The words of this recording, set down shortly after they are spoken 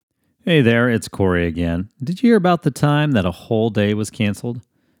Hey there, it's Corey again. Did you hear about the time that a whole day was canceled?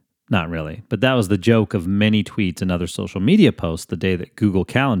 Not really, but that was the joke of many tweets and other social media posts the day that Google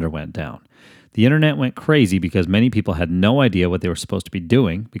Calendar went down. The internet went crazy because many people had no idea what they were supposed to be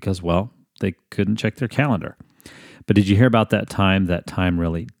doing because, well, they couldn't check their calendar. But did you hear about that time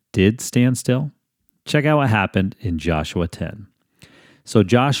really did stand still? Check out what happened in Joshua 10. So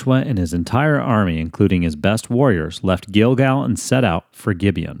Joshua and his entire army, including his best warriors, left Gilgal and set out for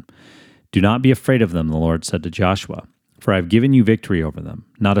Gibeon. Do not be afraid of them, the Lord said to Joshua, for I have given you victory over them.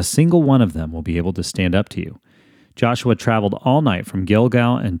 Not a single one of them will be able to stand up to you. Joshua traveled all night from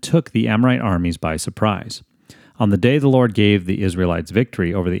Gilgal and took the Amorite armies by surprise. On the day the Lord gave the Israelites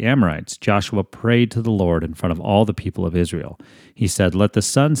victory over the Amorites, Joshua prayed to the Lord in front of all the people of Israel. He said, "Let the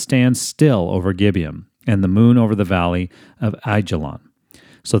sun stand still over Gibeon, and the moon over the valley of Ajalon."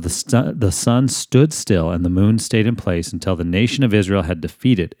 So the sun stood still and the moon stayed in place until the nation of Israel had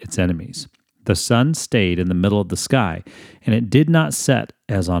defeated its enemies. The sun stayed in the middle of the sky, and it did not set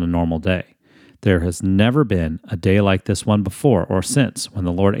as on a normal day. There has never been a day like this one before or since when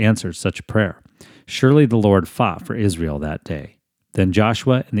the Lord answered such a prayer. Surely the Lord fought for Israel that day. Then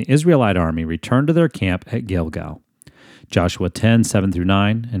Joshua and the Israelite army returned to their camp at Gilgal. Joshua 10, 7 through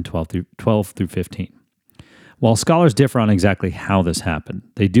 9, and 12 through 15. While scholars differ on exactly how this happened,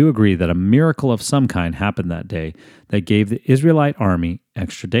 they do agree that a miracle of some kind happened that day that gave the Israelite army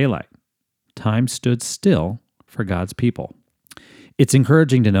extra daylight. Time stood still for God's people. It's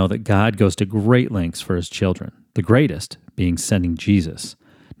encouraging to know that God goes to great lengths for his children, the greatest being sending Jesus.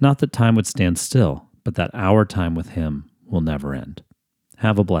 Not that time would stand still, but that our time with him will never end.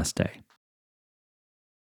 Have a blessed day.